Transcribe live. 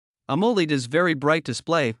AMOLED is very bright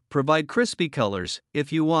display, provide crispy colors.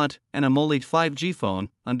 If you want an AMOLED 5G phone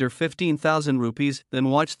under 15,000 rupees, then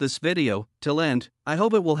watch this video till end. I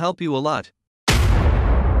hope it will help you a lot.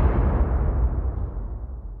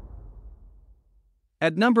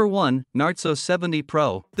 At number 1, Narzo 70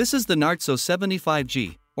 Pro. This is the Narzo 70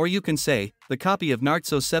 5G, or you can say, the copy of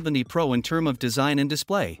Narzo 70 Pro in terms of design and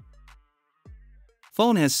display.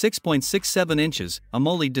 Phone has 6.67 inches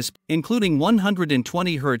AMOLED display, including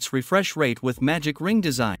 120Hz refresh rate with magic ring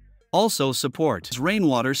design. Also supports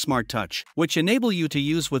Rainwater Smart Touch, which enable you to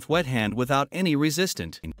use with wet hand without any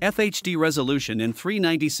resistance. FHD resolution in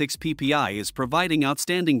 396 ppi is providing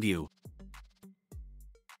outstanding view.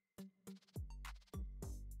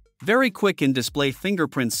 Very quick in-display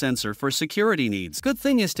fingerprint sensor for security needs. Good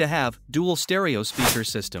thing is to have dual stereo speaker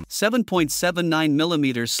system.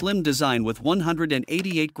 7.79mm slim design with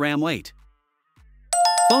 188 gram weight.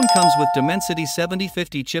 Phone comes with Dimensity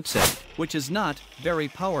 7050 chipset, which is not very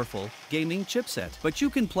powerful gaming chipset, but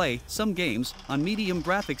you can play some games on medium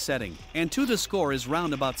graphic setting, and the score is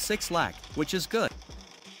round about 6 lakh, which is good.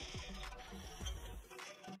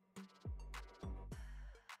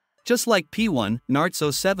 Just like P1,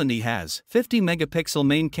 Narzo 70 has 50 megapixel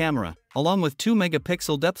main camera, along with 2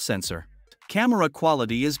 megapixel depth sensor. Camera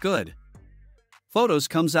quality is good. Photos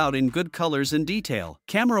comes out in good colors and detail.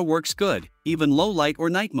 Camera works good, even low light or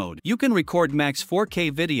night mode. You can record max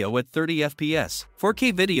 4K video at 30 FPS.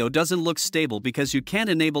 4K video doesn't look stable because you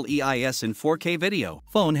can't enable EIS in 4K video.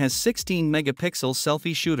 Phone has 16 megapixel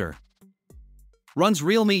selfie shooter. Runs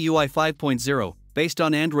Realme UI 5.0. Based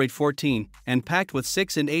on Android 14, and packed with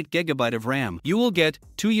 6 and 8 GB of RAM. You will get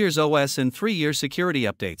 2 years OS and 3 year security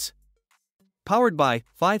updates. Powered by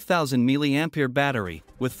 5000 mAh battery,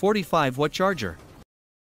 with 45 watt charger.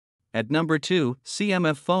 At number 2,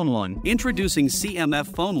 CMF Phone 1. Introducing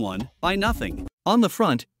CMF Phone 1, buy nothing. On the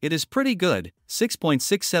front, it is pretty good,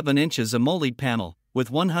 6.67 inches AMOLED panel,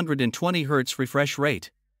 with 120Hz refresh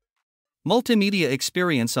rate. Multimedia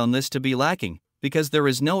experience on this to be lacking, because there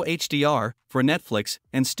is no HDR for Netflix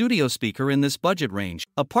and studio speaker in this budget range.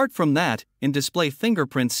 Apart from that, in-display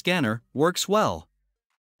fingerprint scanner works well.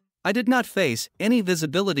 I did not face any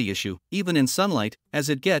visibility issue, even in sunlight, as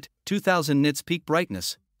it get 2000 nits peak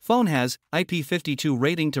brightness. Phone has IP52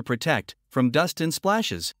 rating to protect from dust and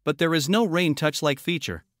splashes, but there is no rain touch-like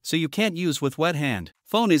feature, so you can't use with wet hand.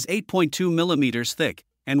 Phone is 8.2mm thick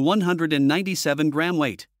and 197 gram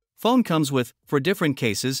weight. Phone comes with, for different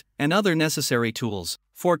cases, and other necessary tools.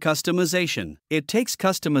 For customization, it takes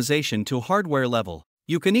customization to hardware level.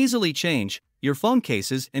 You can easily change your phone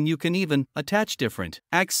cases and you can even attach different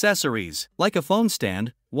accessories, like a phone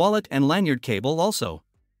stand, wallet and lanyard cable also.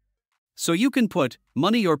 So you can put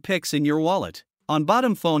money or pics in your wallet. On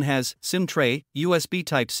bottom phone has SIM tray, USB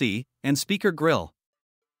Type-C, and speaker grill.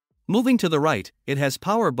 Moving to the right, it has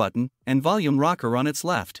power button and volume rocker on its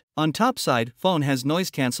left. On top side, phone has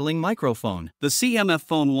noise-canceling microphone. The CMF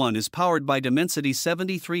Phone 1 is powered by Dimensity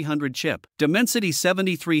 7300 chip. Dimensity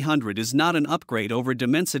 7300 is not an upgrade over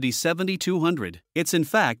Dimensity 7200. It's in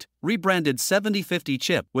fact, rebranded 7050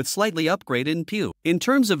 chip with slightly upgrade in PU. In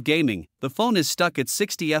terms of gaming, the phone is stuck at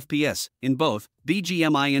 60 FPS in both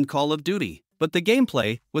BGMI and Call of Duty. But the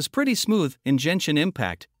gameplay was pretty smooth in Genshin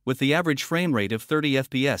Impact, with the average frame rate of 30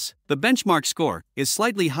 FPS. The benchmark score is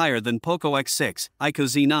slightly higher than Poco X6, Ico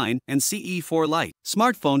Z9, and CE4 Lite.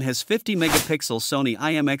 Smartphone has 50 megapixel Sony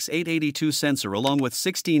IMX882 sensor along with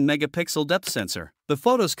 16 megapixel depth sensor. The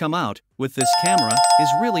photos come out with this camera is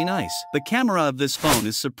really nice. The camera of this phone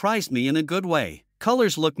has surprised me in a good way.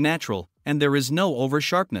 Colors look natural, and there is no over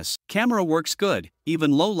sharpness. Camera works good,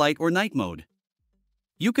 even low light or night mode.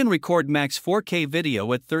 You can record max 4K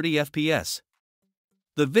video at 30 FPS.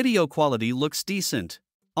 The video quality looks decent.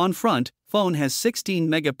 On front, phone has 16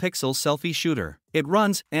 megapixel selfie shooter. It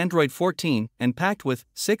runs Android 14 and packed with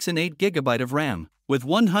 6 and 8 GB of RAM, with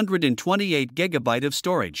 128 GB of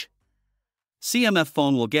storage. CMF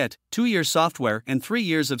phone will get 2 year software and 3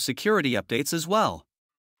 years of security updates as well.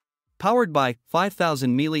 Powered by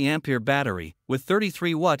 5000 mAh battery with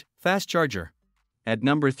 33 watt fast charger. At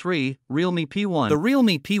number 3, Realme P1. The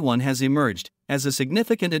Realme P1 has emerged as a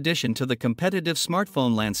significant addition to the competitive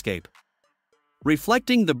smartphone landscape,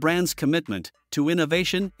 reflecting the brand's commitment to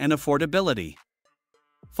innovation and affordability.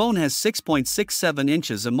 Phone has 6.67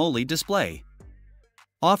 inches AMOLED display,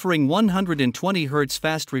 offering 120Hz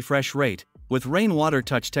fast refresh rate with rainwater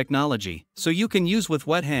touch technology, so you can use with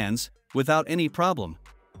wet hands without any problem.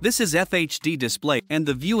 This is FHD display and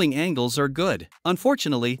the viewing angles are good.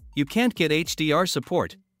 Unfortunately, you can't get HDR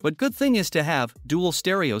support, but good thing is to have dual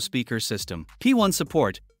stereo speaker system. P1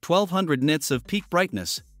 support 1200 nits of peak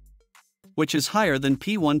brightness. which is higher than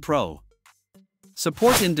P1 Pro.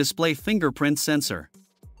 Support in-display fingerprint sensor.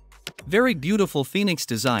 Very beautiful Phoenix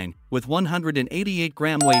design, with 188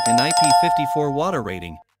 gram weight and IP54 water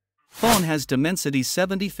rating. Phone has Dimensity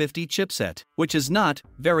 7050 chipset, which is not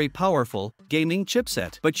very powerful gaming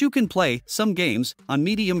chipset, but you can play some games on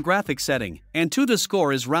medium graphic setting, and AnTuTu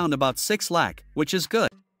score is round about 6 lakh, which is good.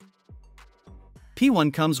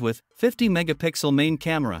 P1 comes with 50 megapixel main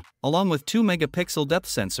camera, along with 2 megapixel depth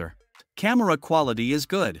sensor. Camera quality is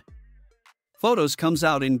good. Photos comes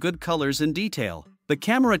out in good colors and detail. The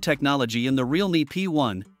camera technology in the Realme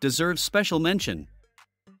P1 deserves special mention,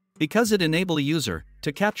 because it enables a user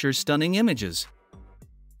to capture stunning images.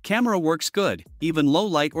 Camera works good, even low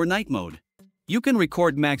light or night mode. You can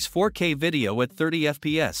record max 4K video at 30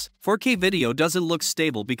 FPS. 4K video doesn't look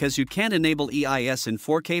stable because you can't enable EIS in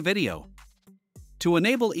 4K video. To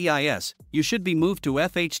enable EIS, you should be moved to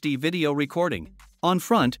FHD video recording. On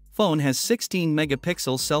front, phone has 16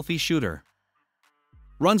 megapixel selfie shooter.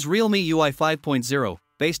 Runs Realme UI 5.0,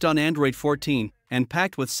 based on Android 14, and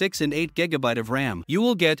packed with 6 and 8 GB of RAM. You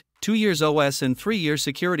will get 2 years OS and 3 year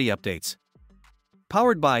security updates.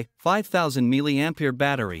 Powered by 5000 mAh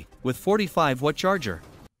battery with 45-watt charger.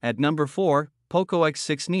 At number 4, Poco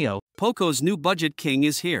X6 Neo. Poco's new budget king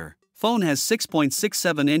is here. Phone has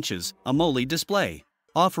 6.67 inches AMOLED display,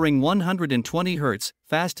 offering 120 Hz,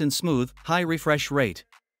 fast and smooth, high refresh rate.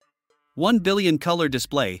 1 billion color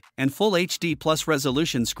display and full HD plus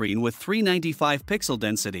resolution screen with 395 pixel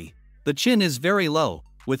density. The chin is very low,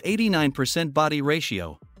 with 89% body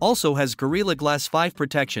ratio. Also has Gorilla Glass 5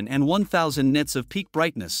 protection and 1000 nits of peak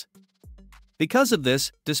brightness. Because of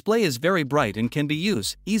this, display is very bright and can be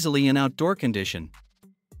used easily in outdoor condition.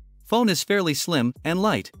 Phone is fairly slim and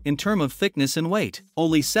light in terms of thickness and weight.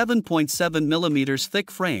 Only 7.7 mm thick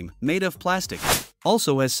frame, made of plastic.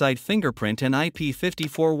 Also has side fingerprint and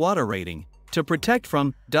IP54 water rating to protect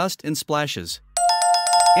from dust and splashes.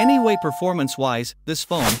 Anyway, performance-wise, this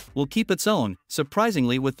phone will keep its own,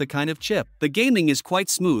 surprisingly, with the kind of chip. The gaming is quite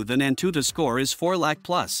smooth and AnTuTu score is 4 lakh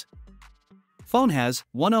plus. Phone has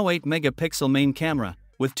 108 megapixel main camera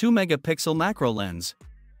with 2 megapixel macro lens.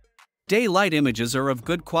 Daylight images are of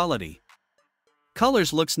good quality.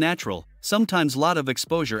 Colors looks natural, sometimes lot of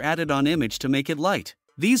exposure added on image to make it light.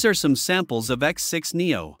 These are some samples of X6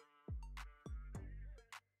 Neo.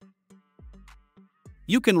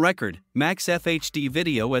 You can record max FHD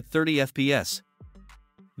video at 30 FPS.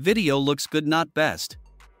 Video looks good, not best.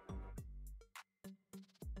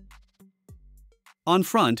 On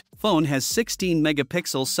front, phone has 16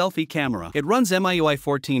 megapixel selfie camera. It runs MIUI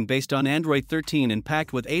 14 based on Android 13 and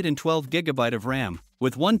packed with 8 and 12 GB of RAM,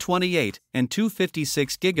 with 128 and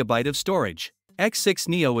 256 GB of storage. X6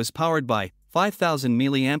 Neo is powered by 5000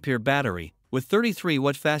 mAh battery with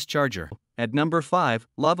 33-watt fast charger. At number 5,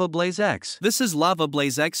 Lava Blaze X. This is Lava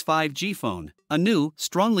Blaze X 5G phone, a new,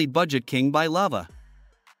 strongly budget king by Lava.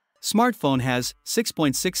 Smartphone has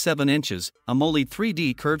 6.67 inches AMOLED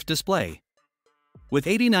 3D curved display. With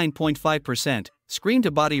 89.5%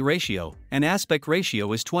 screen-to-body ratio, and aspect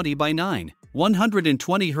ratio is 20:9,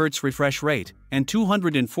 120 Hz refresh rate, and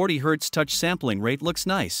 240 Hz touch sampling rate looks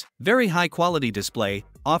nice. Very high-quality display,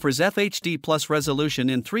 offers FHD plus resolution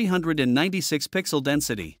in 396 pixel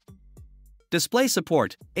density. Display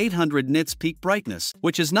support, 800 nits peak brightness,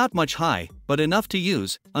 which is not much high, but enough to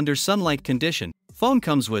use under sunlight condition. Phone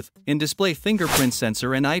comes with in-display fingerprint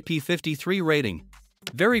sensor and IP53 rating.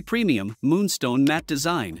 Very premium, moonstone matte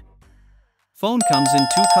design. Phone comes in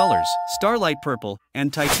 2 colors, Starlight Purple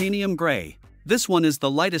and Titanium Gray. This one is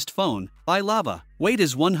the lightest phone by Lava. Weight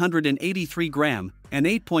is 183 gram and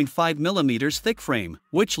 8.5 mm thick frame,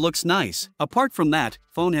 which looks nice. Apart from that,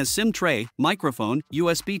 phone has SIM tray, microphone,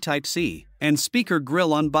 USB Type-C, and speaker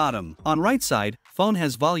grill on bottom. On right side, phone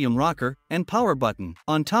has volume rocker and power button.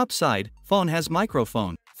 On top side, phone has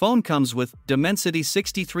microphone. Phone comes with Dimensity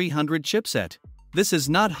 6300 chipset. This is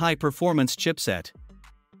not high-performance chipset.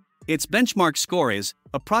 Its benchmark score is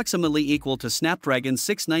approximately equal to Snapdragon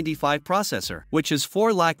 695 processor, which is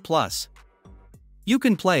 4 lakh plus. You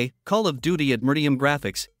can play Call of Duty at medium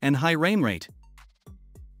graphics and high frame rate.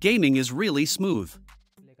 Gaming is really smooth.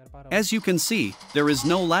 As you can see, there is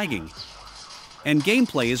no lagging. And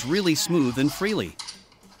gameplay is really smooth and freely.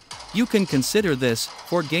 You can consider this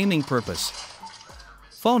for gaming purpose.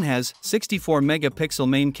 Phone has 64 megapixel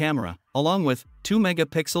main camera, along with 2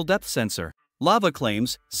 megapixel depth sensor. Lava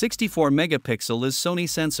claims 64 megapixel is Sony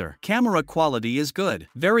sensor. Camera quality is good.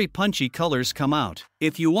 Very punchy colors come out.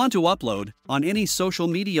 If you want to upload on any social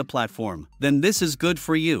media platform, then this is good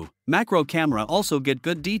for you. Macro camera also get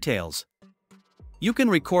good details. You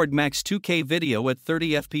can record max 2K video at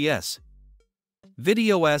 30 FPS.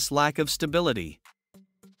 Video S lack of stability.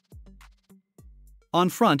 On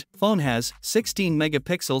front, phone has 16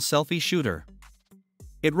 megapixel selfie shooter.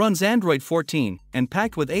 It runs Android 14 and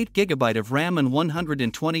packed with 8GB of RAM and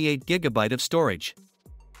 128GB of storage.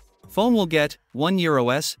 Phone will get 1 year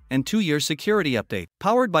OS and 2-year security update,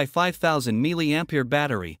 powered by 5000 mAh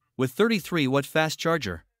battery with 33-watt fast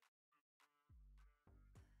charger.